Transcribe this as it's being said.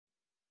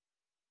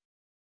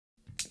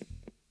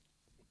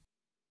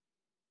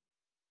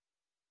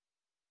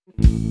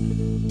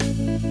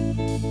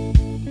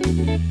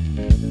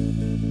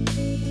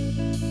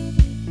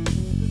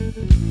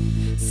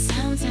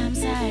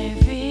Sometimes I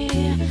feel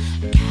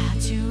I got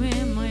you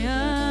in my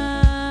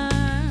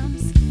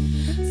arms.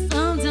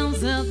 Sometimes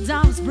the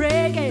dawn's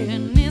breaking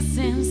and it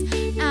seems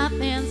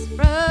nothing's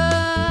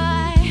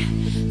right.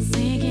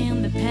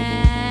 Sinking the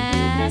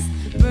past,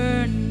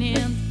 burning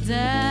the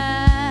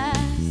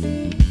dust.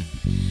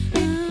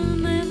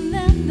 And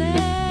then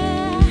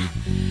there,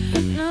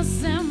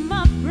 losing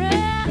my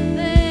breath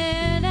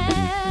in it.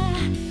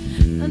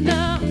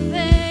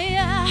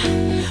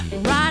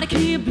 Right, I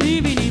keep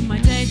living in my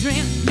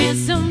daydream.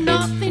 Miss of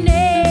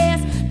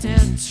nothingness. The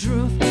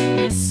truth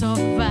is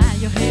over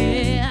your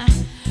head.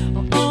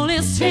 All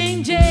is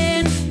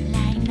changing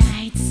like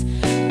nights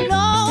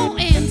flow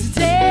into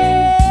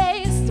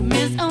days. The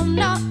miss of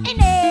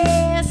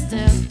nothingness.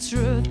 The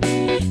truth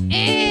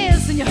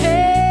is in your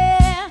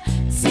head.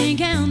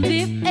 Sinking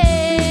deep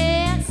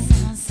in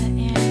sunset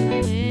in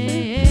the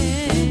lake.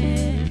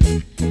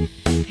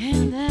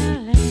 In the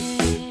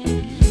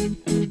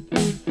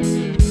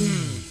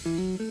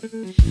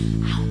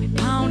I'll be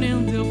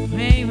pounding the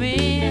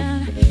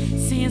pavement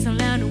since I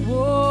learned to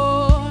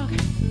walk.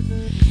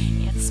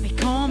 It's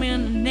becoming a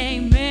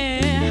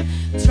nightmare.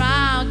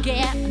 Try to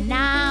get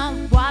now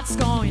what's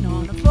going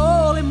on. I'm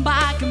falling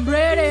back and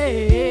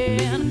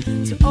breathing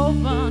to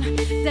open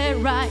the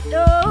right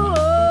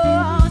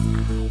doors.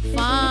 I'll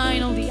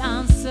find all the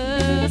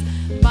answers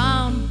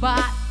bound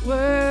by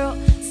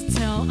words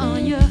still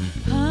on your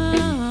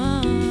heart.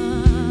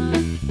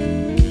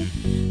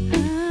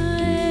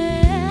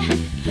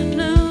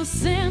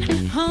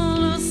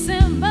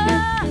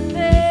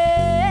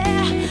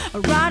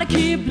 I'd rather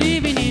keep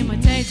living in my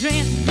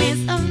daydream.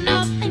 It's of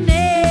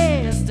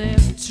nothingness. The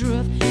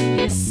truth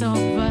is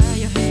over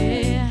your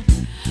head.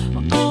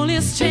 All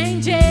is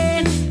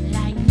changing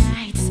like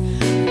nights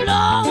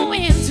flow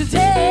into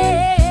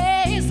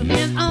days. The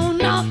midst of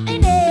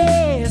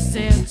nothingness.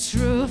 The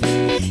truth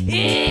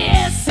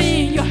is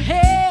in your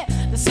head.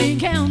 The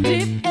sinking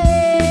deep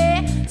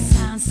air.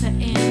 Sunset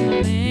in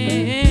the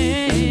lake.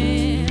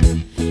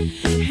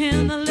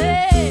 In the lake.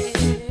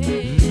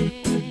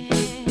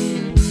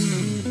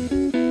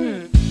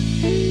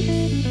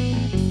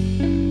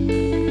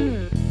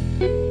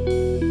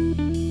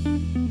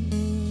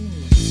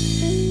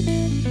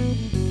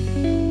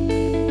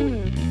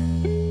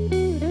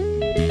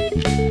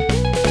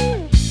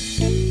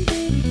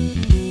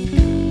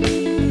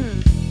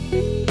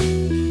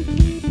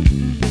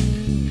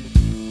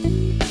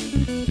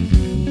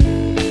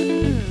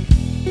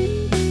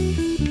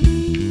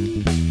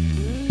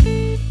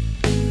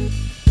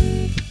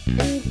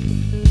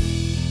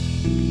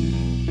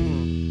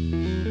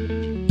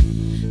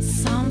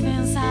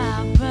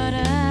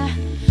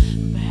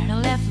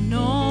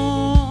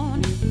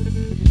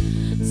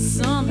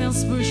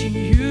 Pushing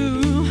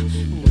you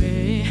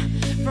away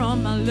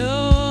from my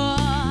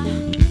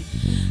love,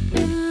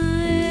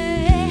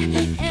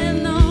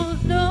 and all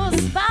those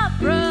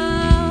vibrate.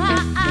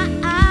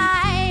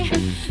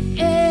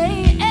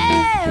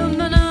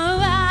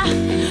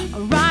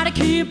 I'd rather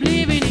keep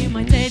living in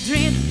my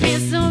daydream.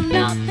 It's of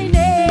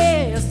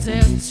nothingness. The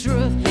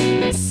truth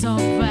is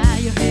over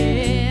your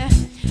head.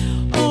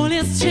 All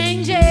is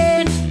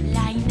changing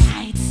like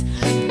nights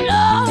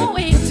flow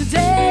into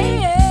day.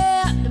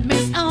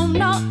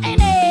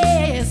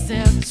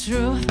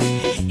 Truth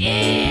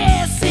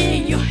is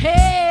in your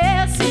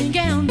head,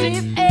 sinking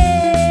deep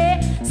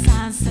air,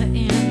 sunset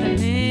in the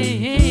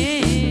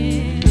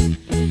lake,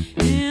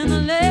 in the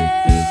lake.